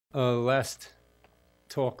Last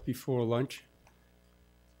talk before lunch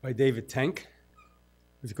by David Tank,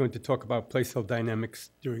 who's going to talk about place cell dynamics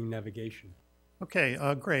during navigation. Okay,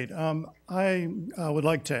 great. I would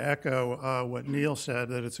like to echo what Neil said,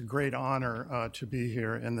 that it's a great honor to be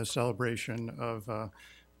here in the celebration of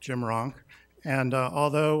Jim Ranck. And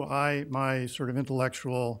although my sort of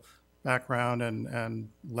intellectual background and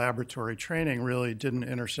laboratory training really didn't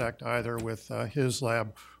intersect either with his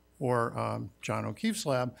lab or John O'Keefe's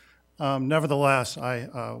lab, nevertheless,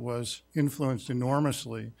 I was influenced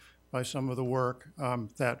enormously by some of the work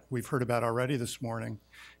that we've heard about already this morning.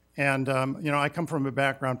 And I come from a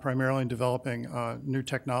background primarily in developing new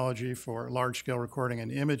technology for large-scale recording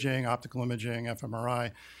and imaging, optical imaging,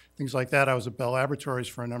 fMRI, things like that. I was at Bell Laboratories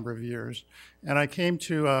for a number of years. And I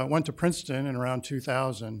went to Princeton in around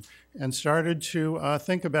 2000 and started to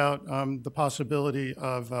think about the possibility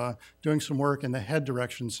of doing some work in the head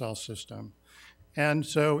direction cell system. And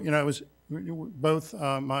so, it was both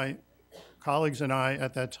my colleagues and I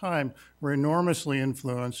at that time were enormously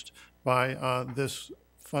influenced by this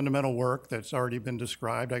fundamental work that's already been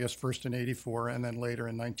described, I guess first in '84 and then later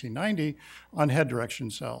in 1990, on head direction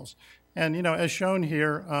cells. And as shown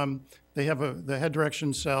here, they have the head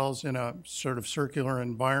direction cells in a sort of circular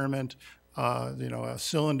environment, a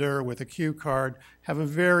cylinder with a cue card, have a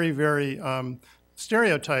very, very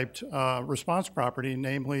stereotyped response property,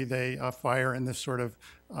 namely they fire in this sort of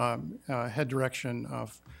head direction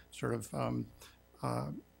of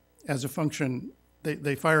as a function.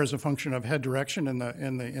 They fire as a function of head direction in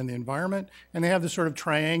the environment, and they have this sort of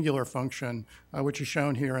triangular function, which is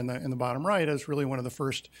shown here in the bottom right as really one of the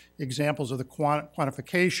first examples of the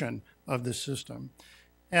quantification of this system.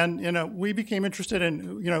 And we became interested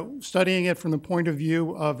in studying it from the point of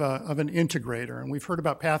view of an integrator, and we've heard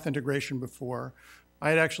about path integration before. I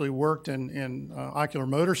had actually worked in ocular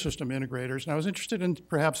motor system integrators, and I was interested in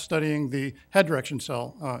perhaps studying the head direction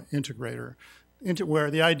cell integrator, where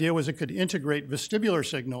the idea was it could integrate vestibular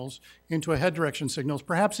signals into a head direction signals,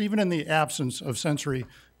 perhaps even in the absence of sensory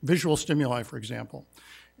visual stimuli, for example.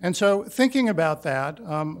 And so thinking about that,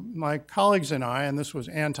 my colleagues and I, and this was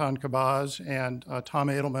Anton Kabaz and Tom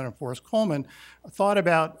Edelman and Forrest Coleman, thought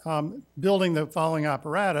about building the following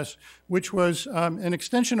apparatus, which was an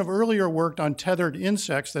extension of earlier work on tethered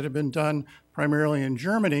insects that had been done primarily in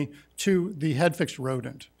Germany to the head-fixed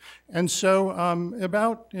rodent. And so in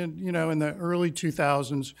the early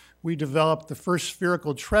 2000s, we developed the first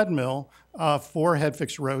spherical treadmill for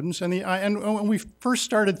head-fixed rodents. And we first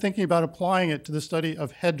started thinking about applying it to the study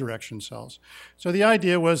of head direction cells. So the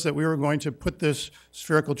idea was that we were going to put this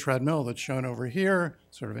spherical treadmill that's shown over here,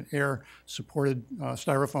 sort of an air-supported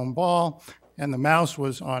styrofoam ball, and the mouse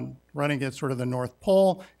was running at sort of the North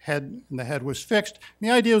Pole, and the head was fixed. And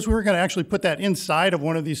the idea was we were going to actually put that inside of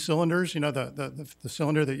one of these cylinders, the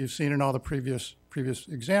cylinder that you've seen in all the previous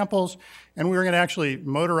examples, and we were going to actually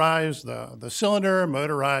motorize the cylinder,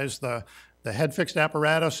 motorize the head-fixed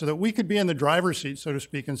apparatus so that we could be in the driver's seat, so to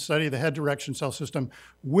speak, and study the head direction cell system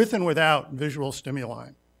with and without visual stimuli.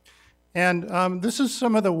 And this is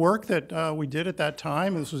some of the work that we did at that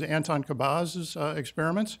time. This was Anton Kabaz's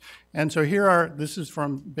experiments. And so this is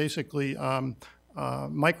from basically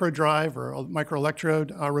microdrive or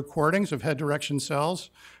microelectrode recordings of head direction cells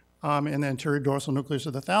in the anterior dorsal nucleus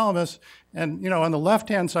of the thalamus. And on the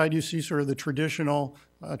left-hand side, you see sort of the traditional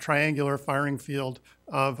triangular firing field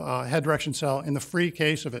of head direction cell in the free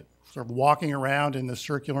case of it, sort of walking around in this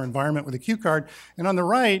circular environment with a cue card. And on the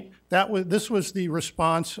right, this was the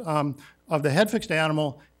response of the head-fixed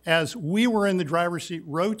animal as we were in the driver's seat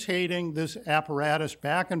rotating this apparatus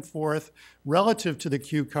back and forth relative to the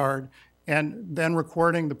cue card and then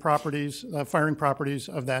recording the properties, firing properties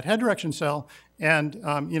of that head direction cell. And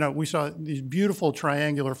we saw these beautiful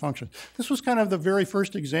triangular functions. This was kind of the very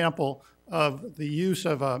first example of the use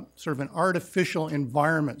of a sort of an artificial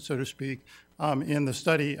environment, so to speak, in the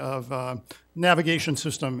study of navigation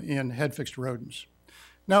system in head-fixed rodents.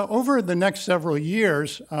 Now, over the next several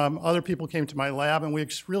years, other people came to my lab, and we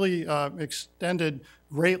really extended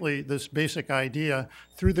greatly this basic idea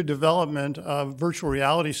through the development of virtual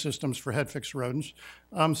reality systems for head-fixed rodents.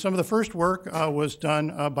 Some of the first work was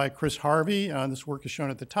done by Chris Harvey. This work is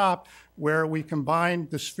shown at the top, where we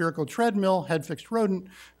combined the spherical treadmill head-fixed rodent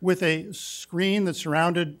with a screen that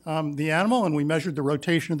surrounded the animal, and we measured the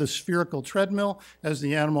rotation of the spherical treadmill as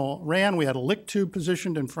the animal ran. We had a lick tube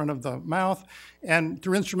positioned in front of the mouth, and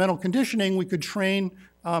through instrumental conditioning, we could train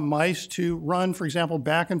mice to run, for example,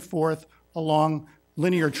 back and forth along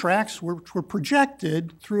linear tracks which were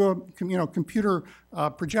projected through a computer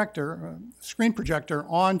projector, screen projector,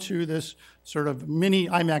 onto this sort of mini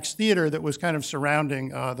IMAX theater that was kind of surrounding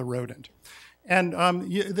the rodent. And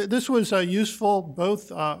this was useful both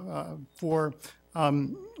for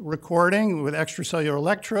recording with extracellular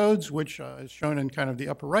electrodes, which is shown in kind of the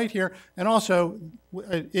upper right here, and also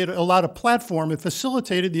it allowed a platform. It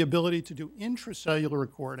facilitated the ability to do intracellular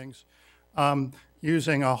recordings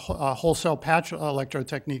using a whole cell patch electrode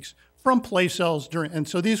techniques from place cells and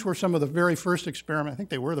so these were some of the very first experiments, I think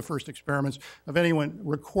they were the first experiments of anyone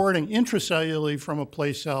recording intracellularly from a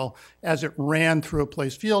place cell as it ran through a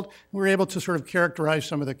place field. We were able to sort of characterize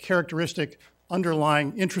some of the characteristic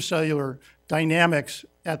underlying intracellular dynamics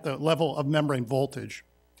at the level of membrane voltage.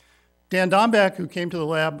 Dan Dombeck, who came to the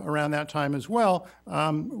lab around that time as well,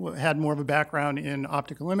 had more of a background in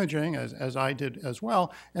optical imaging, as I did as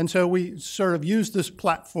well. And so we sort of used this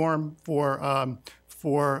platform for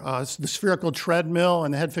the spherical treadmill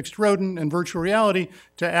and the head-fixed rodent and virtual reality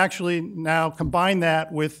to actually now combine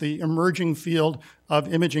that with the emerging field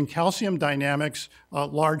of imaging calcium dynamics,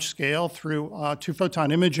 large scale, through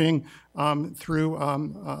two-photon imaging through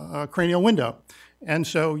a cranial window. And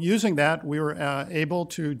so using that, we were able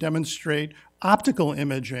to demonstrate optical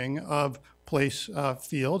imaging of place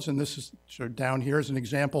fields, and this is sort of down here as an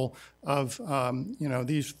example of,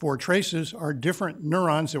 these four traces are different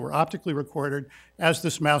neurons that were optically recorded as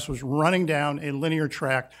this mouse was running down a linear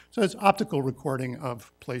track. So it's optical recording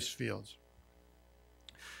of place fields.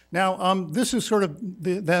 Now, this is sort of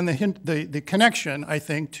the connection, I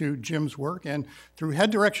think, to Jim's work. And through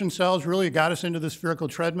head direction cells really got us into the spherical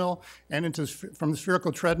treadmill and from the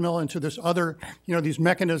spherical treadmill into this other, these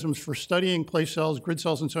mechanisms for studying place cells, grid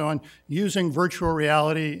cells, and so on, using virtual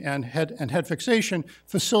reality and head fixation,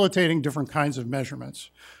 facilitating different kinds of measurements.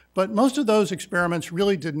 But most of those experiments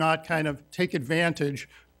really did not kind of take advantage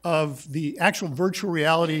of the actual virtual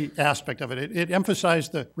reality aspect of it. It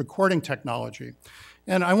emphasized the recording technology.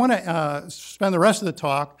 And I want to spend the rest of the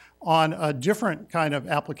talk on a different kind of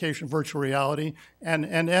application of virtual reality and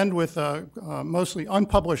end with mostly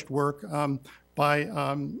unpublished work by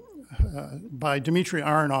Dmitry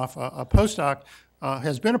Aronov, a postdoc,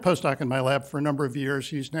 has been a postdoc in my lab for a number of years.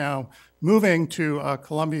 He's now moving to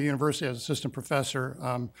Columbia University as assistant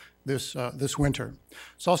professor this winter.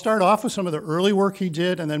 So I'll start off with some of the early work he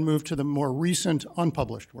did and then move to the more recent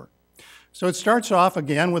unpublished work. So it starts off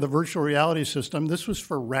again with a virtual reality system. This was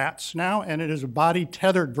for rats now, and it is a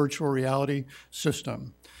body-tethered virtual reality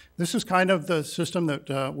system. This is kind of the system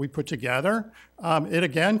that we put together. It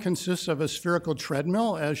again consists of a spherical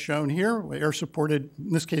treadmill, as shown here, air-supported,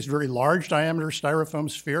 in this case, very large diameter styrofoam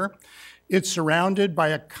sphere. It's surrounded by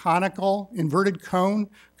a conical inverted cone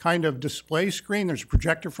kind of display screen. There's a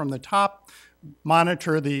projector from the top,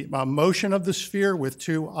 monitor the motion of the sphere with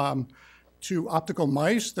two optical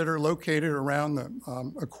mice that are located around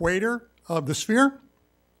the equator of the sphere.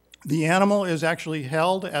 The animal is actually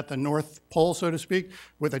held at the North Pole, so to speak,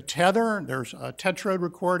 with a tether. There's a tetrode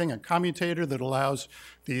recording, a commutator that allows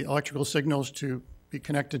the electrical signals to be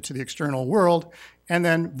connected to the external world. And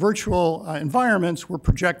then virtual environments were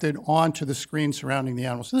projected onto the screen surrounding the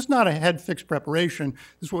animal. So this is not a head-fixed preparation.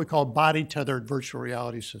 This is what we call body-tethered virtual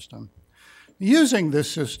reality system. Using this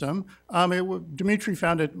system, Dmitry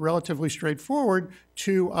found it relatively straightforward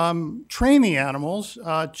to train the animals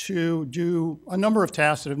to do a number of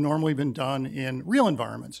tasks that have normally been done in real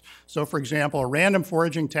environments. So for example, a random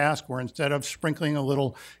foraging task where instead of sprinkling a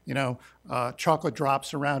little, chocolate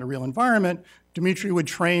drops around a real environment, Dmitry would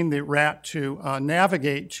train the rat to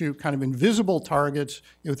navigate to kind of invisible targets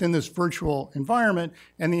within this virtual environment,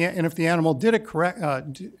 and if the animal did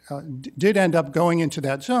end up going into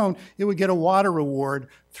that zone, it would get a water reward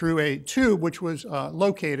through a tube which was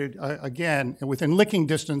located, again, within licking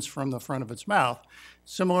distance from the front of its mouth.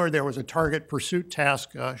 Similar, there was a target pursuit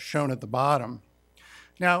task shown at the bottom.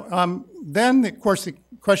 Now, then, of course, the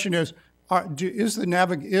question is, are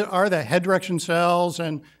the head direction cells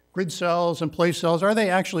and grid cells and place cells, are they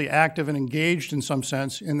actually active and engaged in some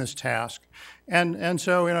sense in this task? And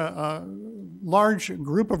so in a large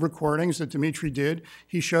group of recordings that Dmitry did,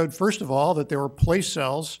 he showed, first of all, that there were place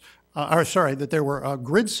cells, that there were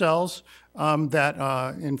grid cells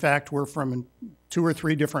that, in fact, were from 2 or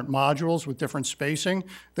 3 different modules with different spacing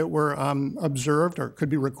that were observed or could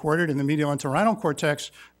be recorded in the medial entorhinal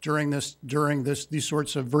cortex during these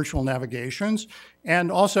sorts of virtual navigations.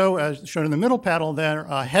 And also, as shown in the middle panel there,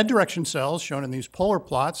 head direction cells shown in these polar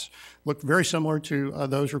plots look very similar to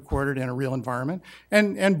those recorded in a real environment.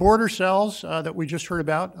 And border cells that we just heard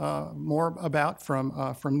about, more about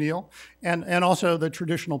from Neil, and also the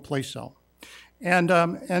traditional place cell.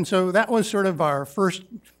 And so that was sort of our first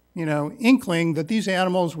inkling that these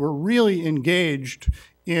animals were really engaged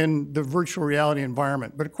in the virtual reality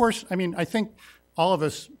environment. But of course, I think all of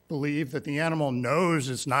us believe that the animal knows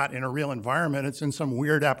it's not in a real environment, it's in some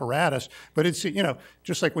weird apparatus, but it's, you know,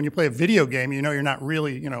 just like when you play a video game, you know you're not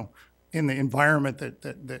really, you know, in the environment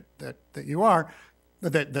that you are,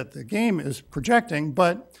 that the game is projecting,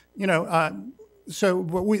 but, you know, so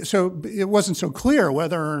it wasn't so clear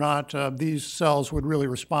whether or not these cells would really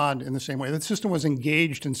respond in the same way. The system was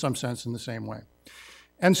engaged in some sense in the same way.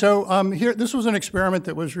 And so this was an experiment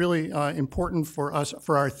that was really important for us,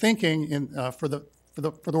 for our thinking, for the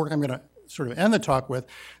work I'm going to sort of end the talk with.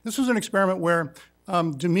 This was an experiment where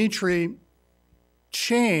Dimitri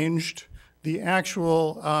changed the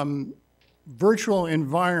actual virtual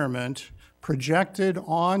environment projected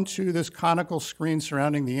onto this conical screen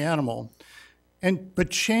surrounding the animal,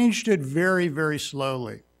 but changed it very, very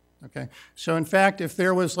slowly. Okay, so in fact, if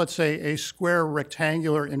there was, let's say, a square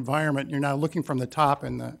rectangular environment, you're now looking from the top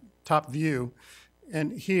in the top view,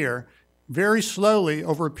 and here, very slowly,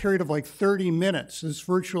 over a period of like 30 minutes, this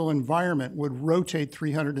virtual environment would rotate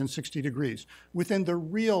 360 degrees within the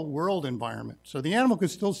real world environment. So the animal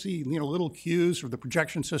could still see, you know, little cues from the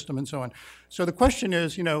projection system and so on. So the question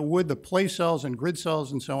is, you know, would the place cells and grid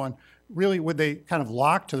cells and so on, really, would they kind of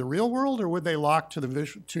lock to the real world, or would they lock to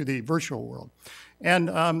the virtual world? And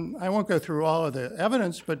I won't go through all of the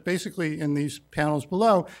evidence, but basically in these panels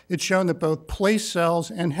below, it's shown that both place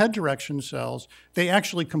cells and head direction cells, they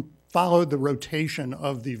actually followed the rotation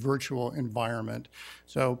of the virtual environment.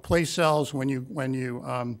 So place cells, when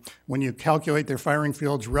you calculate their firing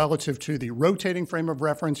fields relative to the rotating frame of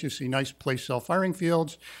reference, you see nice place cell firing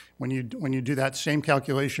fields. When you do that same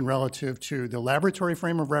calculation relative to the laboratory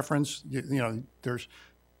frame of reference, you know, there's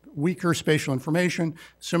weaker spatial information.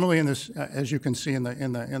 Similarly, in this, as you can see in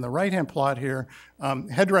the right-hand plot here,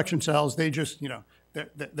 head direction cells, they just, you know,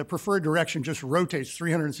 the preferred direction just rotates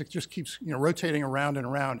 360, just keeps, you know, rotating around and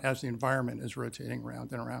around as the environment is rotating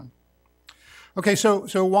around and around. Okay, so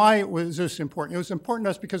why was this important? It was important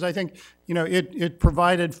to us because I think, you know, it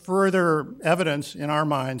provided further evidence in our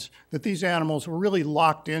minds that these animals were really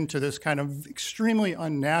locked into this kind of extremely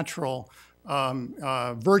unnatural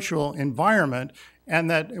virtual environment. And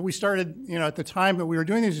that we started, you know, at the time that we were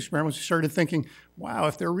doing these experiments, we started thinking, wow,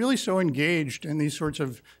 if they're really so engaged in these sorts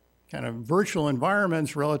of kind of virtual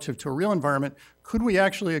environments relative to a real environment, could we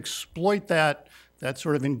actually exploit that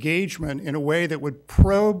sort of engagement in a way that would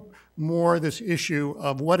probe more this issue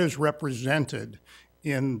of what is represented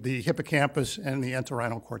in the hippocampus and the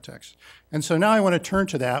entorhinal cortex? And so now I want to turn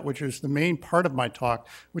to that, which is the main part of my talk,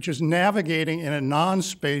 which is navigating in a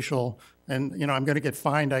non-spatial, and, you know, I'm going to get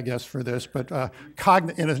fined, I guess, for this, but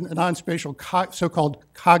in a non-spatial so-called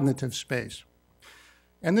cognitive space.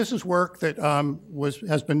 And this is work that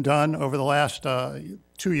has been done over the last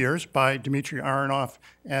 2 years by Dmitry Aronoff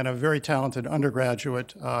and a very talented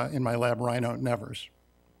undergraduate in my lab, Rhino Nevers.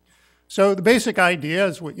 So the basic idea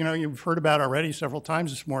is what, you know, you've heard about already several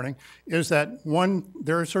times this morning, is that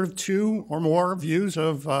there are sort of two or more views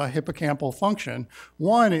of hippocampal function.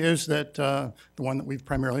 One is that, the one that we've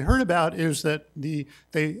primarily heard about, is that they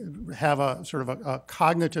have a sort of a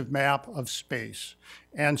cognitive map of space.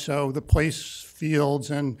 And so the place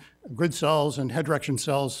fields and grid cells and head direction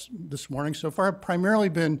cells this morning so far have primarily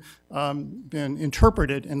been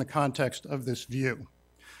interpreted in the context of this view.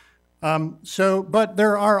 But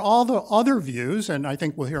there are all the other views, and I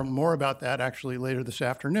think we'll hear more about that actually later this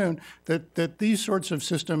afternoon, that these sorts of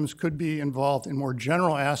systems could be involved in more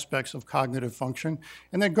general aspects of cognitive function.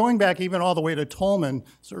 And then going back even all the way to Tolman's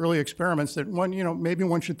early experiments, that maybe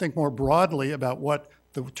one should think more broadly about what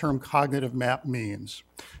the term cognitive map means.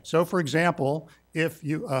 So for example, if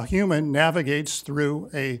a human navigates through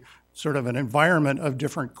a sort of an environment of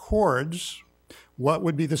different chords, what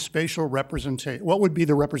would be the spatial representation? What would be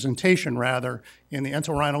the representation, rather, in the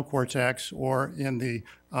entorhinal cortex or in the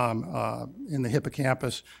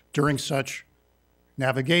hippocampus during such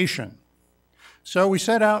navigation? So we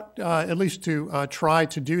set out at least to try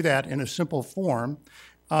to do that in a simple form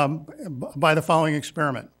by the following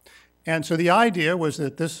experiment. And so the idea was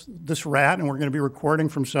that this rat, and we're going to be recording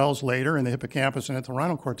from cells later in the hippocampus and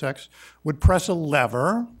entorhinal cortex, would press a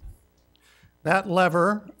lever. That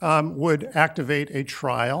lever would activate a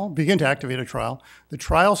trial, begin to activate a trial. The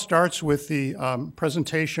trial starts with the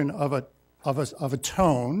presentation of a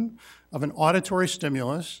tone, of an auditory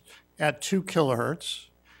stimulus at 2 kilohertz.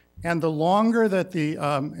 And the longer that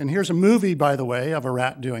and here's a movie, by the way, of a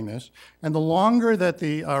rat doing this, and the longer that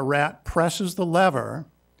the rat presses the lever,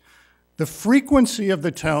 the frequency of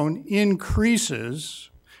the tone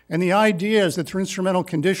increases. And the idea is that through instrumental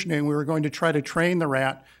conditioning, we were going to try to train the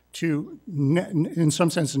rat to, in some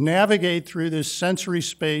sense, navigate through this sensory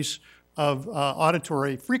space of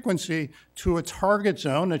auditory frequency to a target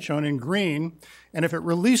zone that's shown in green. And if it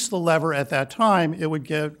released the lever at that time, it would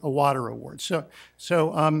get a water reward. So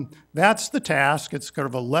that's the task. It's kind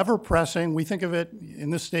of a lever pressing. We think of it in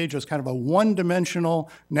this stage as kind of a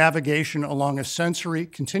one-dimensional navigation along a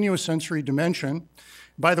continuous sensory dimension.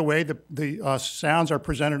 By the way, the sounds are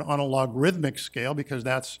presented on a logarithmic scale because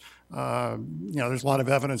that's, there's a lot of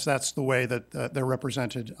evidence that's the way that they're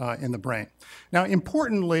represented in the brain. Now,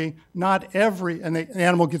 importantly, and the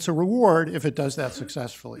animal gets a reward if it does that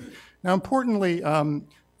successfully. Now, importantly,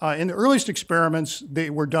 in the earliest experiments, they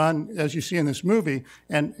were done, as you see in this movie,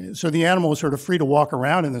 and so the animal was sort of free to walk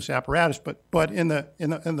around in this apparatus. But in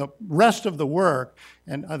the rest of the work,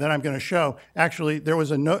 and that I'm going to show, actually there was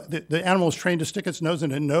the animal was trained to stick its nose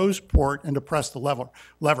in a nose port and to press the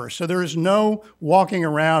lever. So there is no walking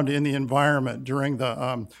around in the environment during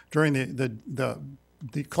the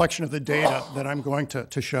collection of the data that I'm going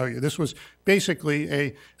to show you. This was basically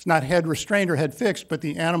it's not head restrained or head fixed, but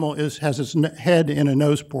the animal has its head in a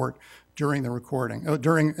nose port during the recording,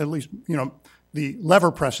 during at least, the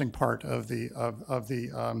lever pressing part of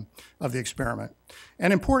the experiment.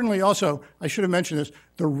 And importantly also, I should have mentioned this,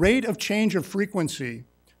 the rate of change of frequency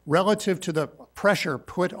relative to the pressure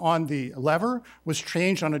put on the lever was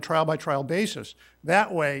changed on a trial-by-trial basis.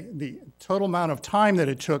 That way, the total amount of time that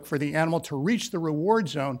it took for the animal to reach the reward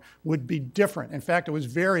zone would be different. In fact, it was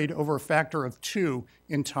varied over a factor of 2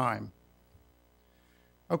 in time.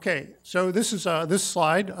 Okay, so this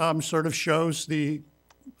slide sort of shows the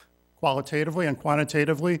qualitatively and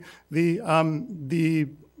quantitatively the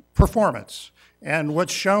performance. And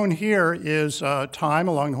what's shown here is time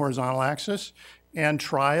along the horizontal axis and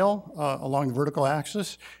trial along the vertical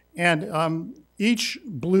axis. And each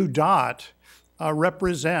blue dot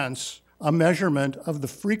represents a measurement of the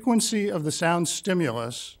frequency of the sound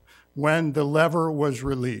stimulus when the lever was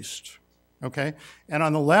released, okay? And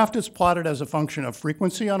on the left, it's plotted as a function of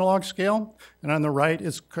frequency on a log scale, and on the right,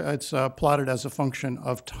 it's plotted as a function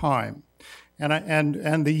of time.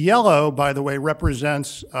 And the yellow, by the way,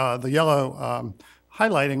 represents, the yellow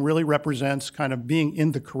highlighting really represents kind of being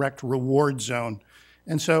in the correct reward zone.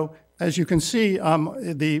 And so, as you can see,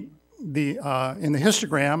 in the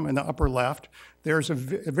histogram in the upper left, there's a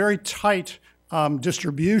very tight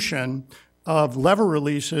distribution of lever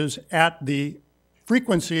releases at the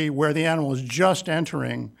frequency where the animal is just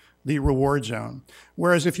entering the reward zone.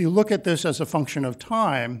 Whereas if you look at this as a function of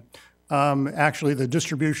time, actually the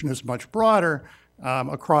distribution is much broader.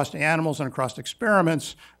 Across animals and across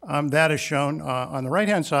experiments. That is shown on the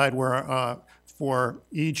right-hand side where for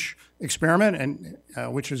each experiment,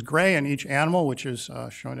 and which is gray, and each animal, which is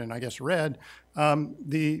shown in, I guess, red,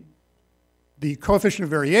 the coefficient of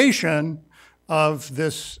variation of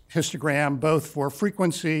this histogram, both for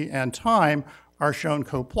frequency and time, are shown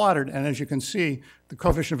co-plotted. And as you can see, the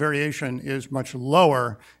coefficient of variation is much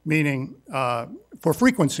lower, meaning for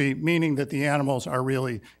frequency, meaning that the animals are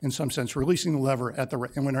really, in some sense, releasing the lever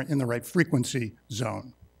when they're in the right frequency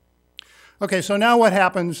zone. Okay, so now what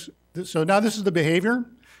happens? So now this is the behavior.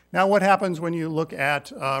 Now what happens when you look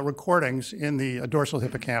at recordings in the dorsal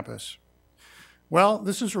hippocampus? Well,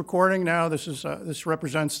 this is recording now. This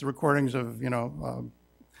represents the recordings of,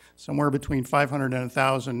 somewhere between 500 and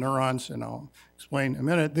 1,000 neurons, and I'll explain in a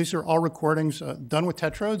minute. These are all recordings done with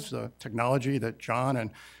tetrodes, the technology that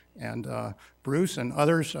John and Bruce and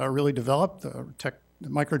others really developed, the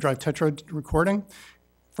microdrive tetrode recording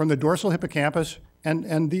from the dorsal hippocampus,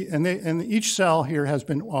 and each cell here has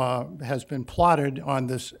been plotted on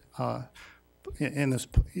this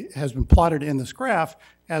has been plotted in this graph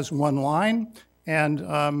as one line,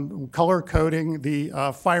 and color coding the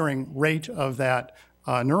firing rate of that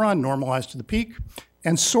neuron normalized to the peak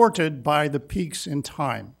and sorted by the peaks in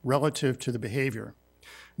time relative to the behavior.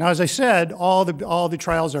 Now, as I said, all the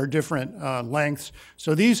trials are different lengths.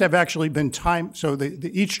 So these have actually been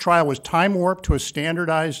each trial was time warped to a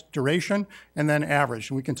standardized duration and then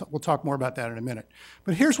averaged. And we'll talk more about that in a minute.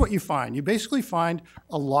 But here's what you find. You basically find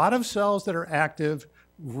a lot of cells that are active.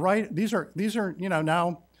 These are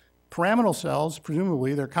now pyramidal cells.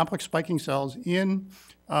 Presumably, they're complex spiking cells in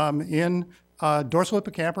dorsal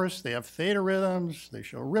hippocampus. They have theta rhythms. They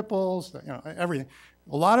show ripples. Everything.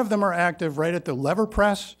 A lot of them are active right at the lever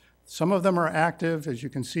press. Some of them are active, as you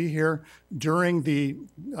can see here, during the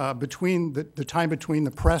time between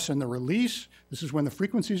the press and the release. This is when the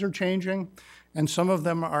frequencies are changing. And some of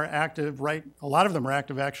them are active a lot of them are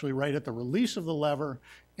active actually right at the release of the lever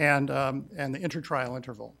and the intertrial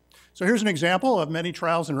interval. So here's an example of many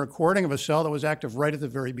trials and recording of a cell that was active right at the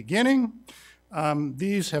very beginning.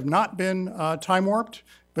 These have not been time warped.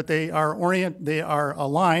 but they are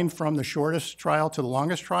aligned from the shortest trial to the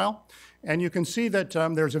longest trial. And you can see that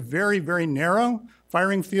there's a very, very narrow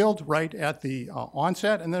firing field right at the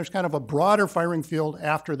onset, and there's kind of a broader firing field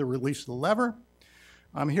after the release of the lever.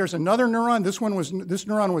 Here's another neuron. This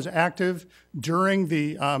neuron was active during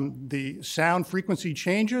the sound frequency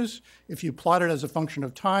changes. If you plot it as a function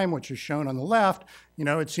of time, which is shown on the left,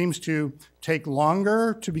 it seems to take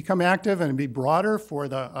longer to become active and be broader for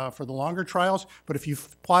the longer trials. But if you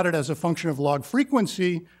plot it as a function of log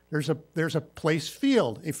frequency, there's a place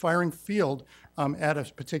field, a firing field at a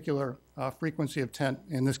particular frequency of 10,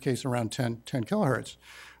 in this case around 10 kilohertz.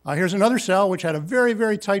 Here's another cell which had a very,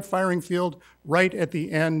 very tight firing field right at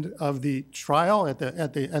the end of the trial, at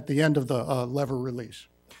the end of the lever release.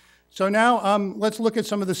 So now let's look at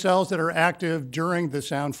some of the cells that are active during the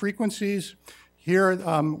sound frequencies. Here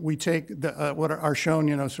we take what are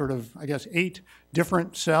shown, sort of, I guess, 8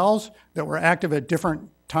 different cells that were active at different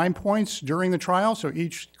time points during the trial. So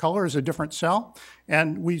each color is a different cell.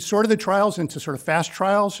 And we sorted the trials into sort of fast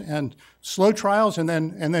trials and slow trials, and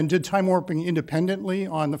then did time warping independently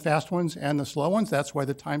on the fast ones and the slow ones. That's why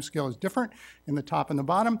the time scale is different in the top and the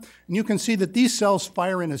bottom. And you can see that these cells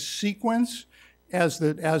fire in a sequence as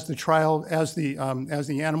the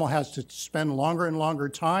animal has to spend longer and longer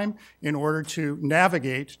time in order to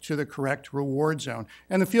navigate to the correct reward zone.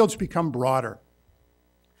 And the fields become broader.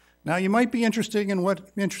 Now, you might be interested in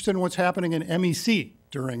what's happening in MEC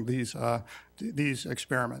during these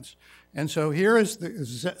experiments. And so here is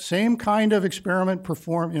the same kind of experiment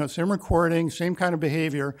performed, same recording, same kind of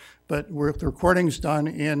behavior, but with the recordings done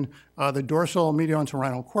in the dorsal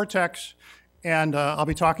medial-entorhinal cortex. And I'll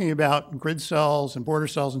be talking about grid cells and border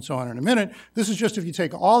cells and so on in a minute. This is just if you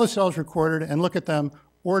take all the cells recorded and look at them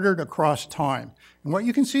ordered across time. And what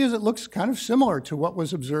you can see is it looks kind of similar to what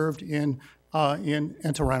was observed in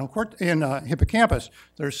hippocampus.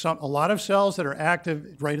 There's a lot of cells that are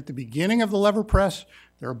active right at the beginning of the lever press.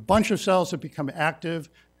 There are a bunch of cells that become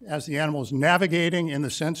active as the animal is navigating in the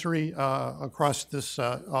sensory across this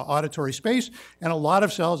auditory space. And a lot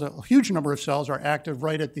of cells, a huge number of cells, are active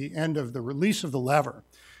right at the end of the release of the lever.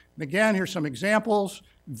 And again, here's some examples.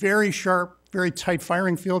 Very sharp, very tight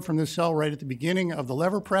firing field from this cell right at the beginning of the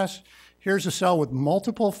lever press. Here's a cell with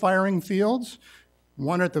multiple firing fields.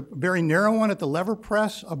 One at the very narrow one at the lever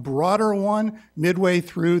press, a broader one midway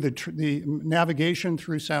through the navigation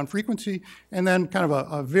through sound frequency, and then kind of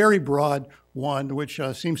a very broad one, which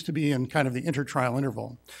seems to be in kind of the intertrial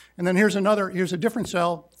interval. And then here's a different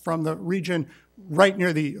cell from the region right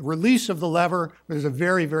near the release of the lever. There's a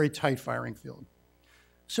very, very tight firing field.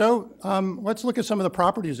 So let's look at some of the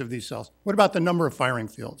properties of these cells. What about the number of firing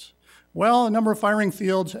fields? Well, the number of firing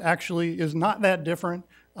fields actually is not that different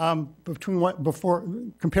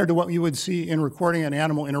compared to what you would see in recording an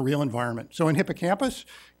animal in a real environment. So in hippocampus,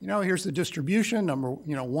 here's the distribution, number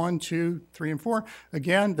 1, 2, 3, and 4.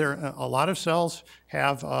 Again, a lot of cells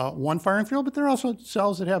have 1 firing field, but there are also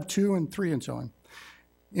cells that have 2 and 3 and so on.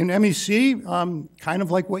 In MEC, kind of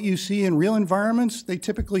like what you see in real environments, they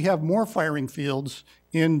typically have more firing fields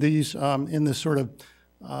in these in this sort of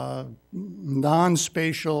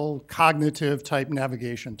non-spatial cognitive type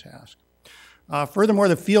navigation task. Furthermore,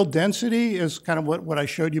 the field density is kind of what I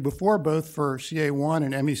showed you before, both for CA1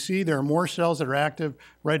 and MEC. There are more cells that are active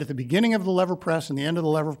right at the beginning of the lever press and the end of the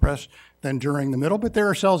lever press than during the middle, but there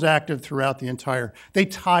are cells active throughout the entire. They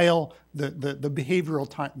tile the behavioral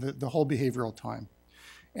time, the whole behavioral time.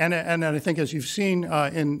 And I think, as you've seen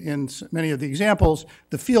in many of the examples,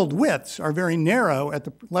 the field widths are very narrow at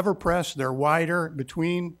the lever press. They're wider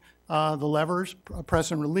between the levers,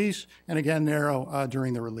 press and release, and again, narrow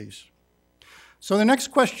during the release. So the next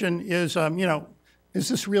question is, is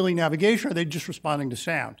this really navigation, or are they just responding to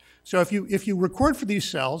sound? So if you record for these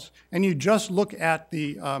cells and you just look at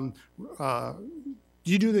the,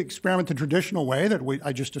 you do the experiment the traditional way that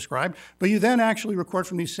I just described, but you then actually record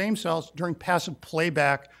from these same cells during passive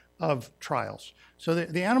playback of trials. So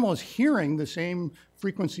the animal is hearing the same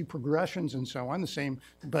frequency progressions and so on,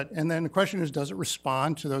 and then the question is, does it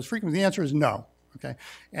respond to those frequencies? The answer is no. Okay,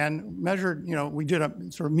 and measured, we did a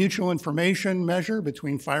sort of mutual information measure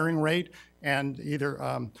between firing rate and either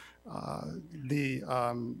the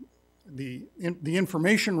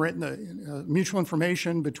information rate, the mutual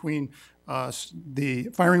information between the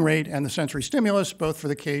firing rate and the sensory stimulus, both for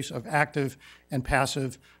the case of active and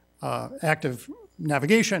passive, active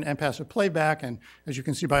navigation and passive playback. And as you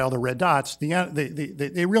can see by all the red dots,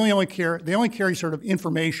 they really only carry sort of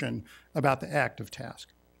information about the active task.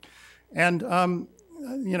 And,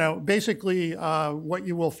 basically what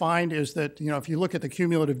you will find is that, if you look at the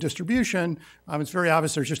cumulative distribution, it's very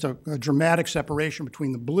obvious there's just a dramatic separation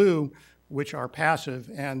between the blue which are passive,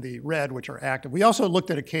 and the red, which are active. We also looked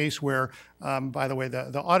at a case where, by the way,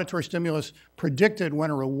 the auditory stimulus predicted when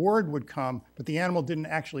a reward would come, but the animal didn't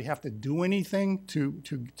actually have to do anything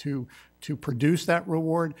to produce that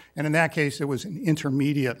reward. And in that case, it was an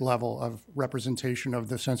intermediate level of representation of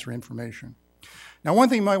the sensory information. Now, one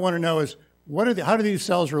thing you might want to know is, how do these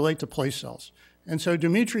cells relate to place cells? And so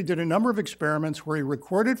Dimitri did a number of experiments where he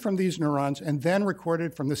recorded from these neurons and then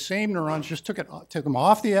recorded from the same neurons, just took them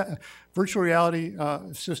off the virtual reality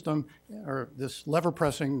system, or this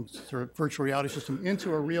lever-pressing sort of virtual reality system,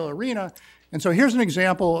 into a real arena. And so here's an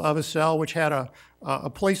example of a cell which had a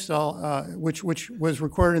place cell, which was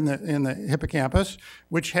recorded in the hippocampus,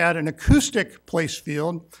 which had an acoustic place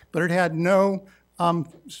field, but it had no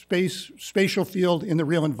spatial field in the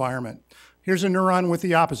real environment. Here's a neuron with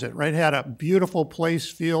the opposite, right? It had a beautiful place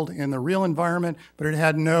field in the real environment, but it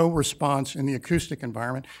had no response in the acoustic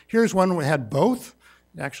environment. Here's one that had both.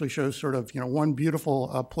 It actually shows sort of, one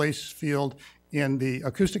beautiful place field in the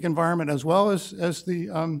acoustic environment as well as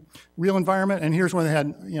the real environment. And here's one that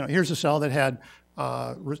had, here's a cell that had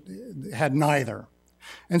neither.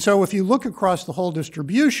 And so if you look across the whole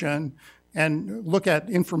distribution and look at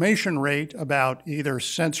information rate about either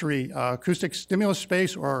sensory acoustic stimulus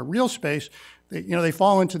space or real space, they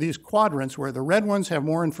fall into these quadrants where the red ones have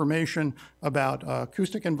more information about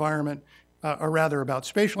acoustic environment, or rather about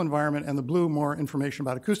spatial environment, and the blue more information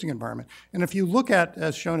about acoustic environment. And if you look at,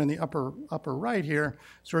 as shown in the upper right here,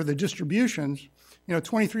 sort of the distributions,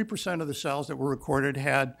 23% of the cells that were recorded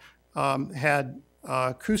had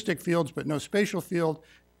acoustic fields but no spatial field.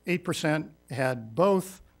 8% had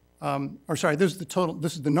both. This is the total.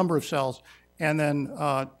 This is the number of cells, and then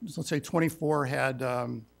let's say 24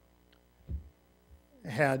 had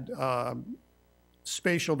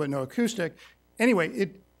spatial but no acoustic.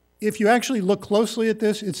 Anyway, if you actually look closely at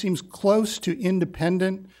this, it seems close to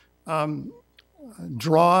independent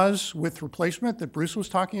draws with replacement that Bruce was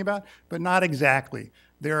talking about, but not exactly.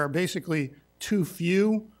 There are basically too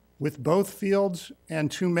few with both fields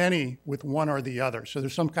and too many with one or the other. So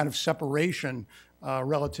there's some kind of separation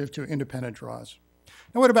relative to independent draws.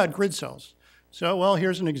 Now, what about grid cells? So, well,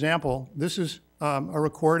 here's an example. This is a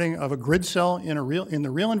recording of a grid cell in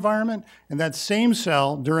the real environment, and that same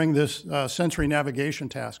cell during this sensory navigation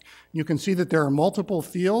task. You can see that there are multiple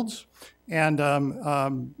fields and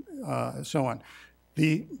so on.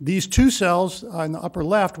 These two cells in the upper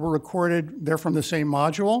left were recorded, they're from the same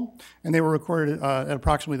module, and they were recorded at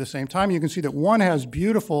approximately the same time. You can see that one has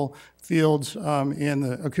beautiful fields in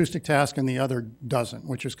the acoustic task and the other doesn't,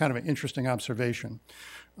 which is kind of an interesting observation.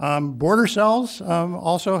 Border cells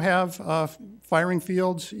also have firing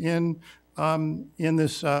fields in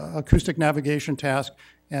this acoustic navigation task,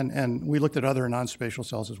 and we looked at other non-spatial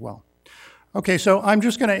cells as well. Okay, so I'm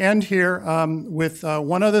just going to end here with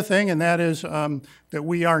one other thing, and that is that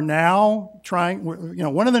we are now trying,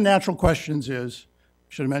 one of the natural questions is, I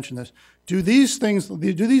should have mentioned this, do these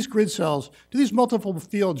grid cells, do these multiple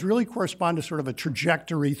fields really correspond to sort of a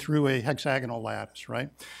trajectory through a hexagonal lattice, right?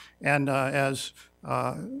 And as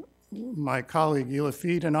my colleague Ela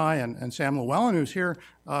Feed and I and Sam Llewellyn, who's here,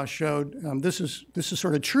 showed, this is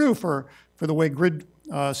sort of true for the way grid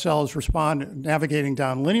cells respond navigating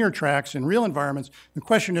down linear tracks in real environments. The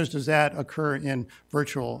question is, does that occur in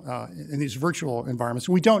these virtual environments?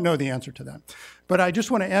 We don't know the answer to that. But I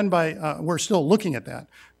just want to end by, we're still looking at that.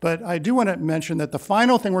 But I do want to mention that the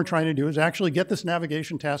final thing we're trying to do is actually get this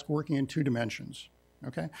navigation task working in 2 dimensions.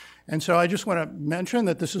 Okay, and so I just want to mention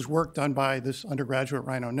that this is work done by this undergraduate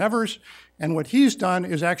Rhino Nevers, and what he's done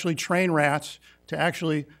is actually train rats to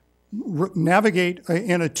actually navigate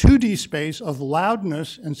in a 2D space of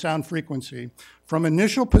loudness and sound frequency from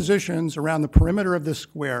initial positions around the perimeter of the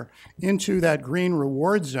square into that green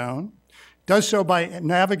reward zone. Does so by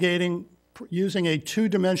navigating using a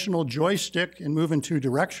 2-dimensional joystick and move in 2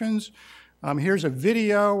 directions. Here's a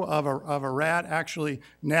video of a rat actually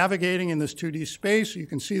navigating in this 2D space. You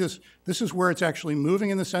can see this. This is where it's actually moving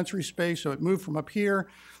in the sensory space. So it moved from up here,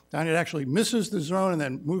 down it actually misses the zone and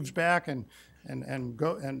then moves back and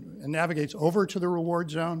navigates over to the reward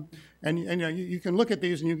zone. And you can look at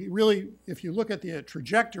these, and you really, if you look at the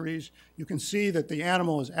trajectories, you can see that the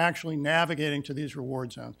animal is actually navigating to these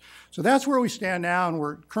reward zones. So that's where we stand now, and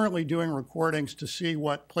we're currently doing recordings to see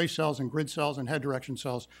what place cells and grid cells and head direction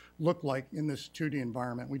cells look like in this 2D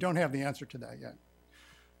environment. We don't have the answer to that yet.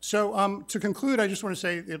 So to conclude, I just want to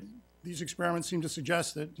say that these experiments seem to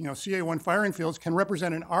suggest that CA1 firing fields can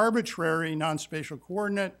represent an arbitrary non-spatial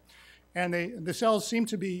coordinate, and the cells seem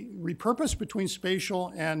to be repurposed between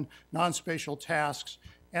spatial and non-spatial tasks.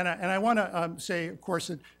 And I want to say, of course,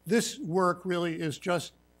 that this work really is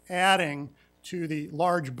just adding to the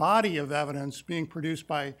large body of evidence being produced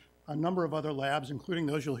by a number of other labs, including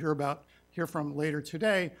those you'll hear from later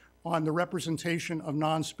today, on the representation of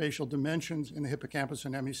non-spatial dimensions in the hippocampus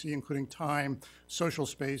and MEC, including time, social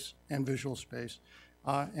space, and visual space.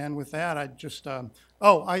 And with that, I just want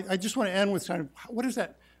to end with kind of, what is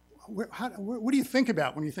that? What do you think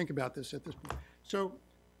about when you think about this at this point? So,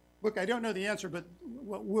 look, I don't know the answer, but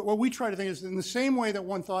what we try to think is in the same way that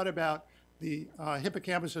one thought about the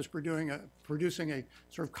hippocampus as producing a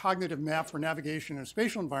sort of cognitive map for navigation in a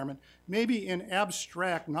spatial environment, maybe in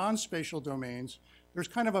abstract, non-spatial domains, there's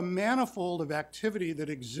kind of a manifold of activity that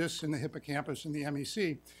exists in the hippocampus and the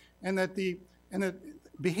MEC, and that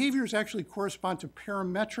behaviors actually correspond to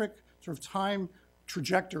parametric sort of time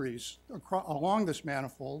trajectories along this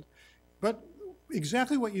manifold. But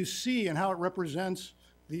exactly what you see and how it represents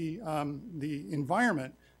the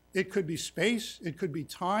environment, it could be space, it could be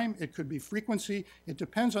time, it could be frequency. It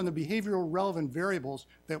depends on the behavioral relevant variables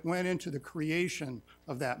that went into the creation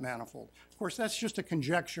of that manifold. Of course, that's just a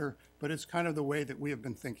conjecture, but it's kind of the way that we have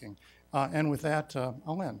been thinking. And with that,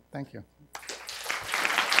 I'll end. Thank you.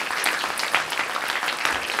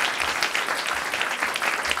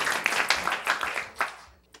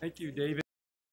 Thank you, David.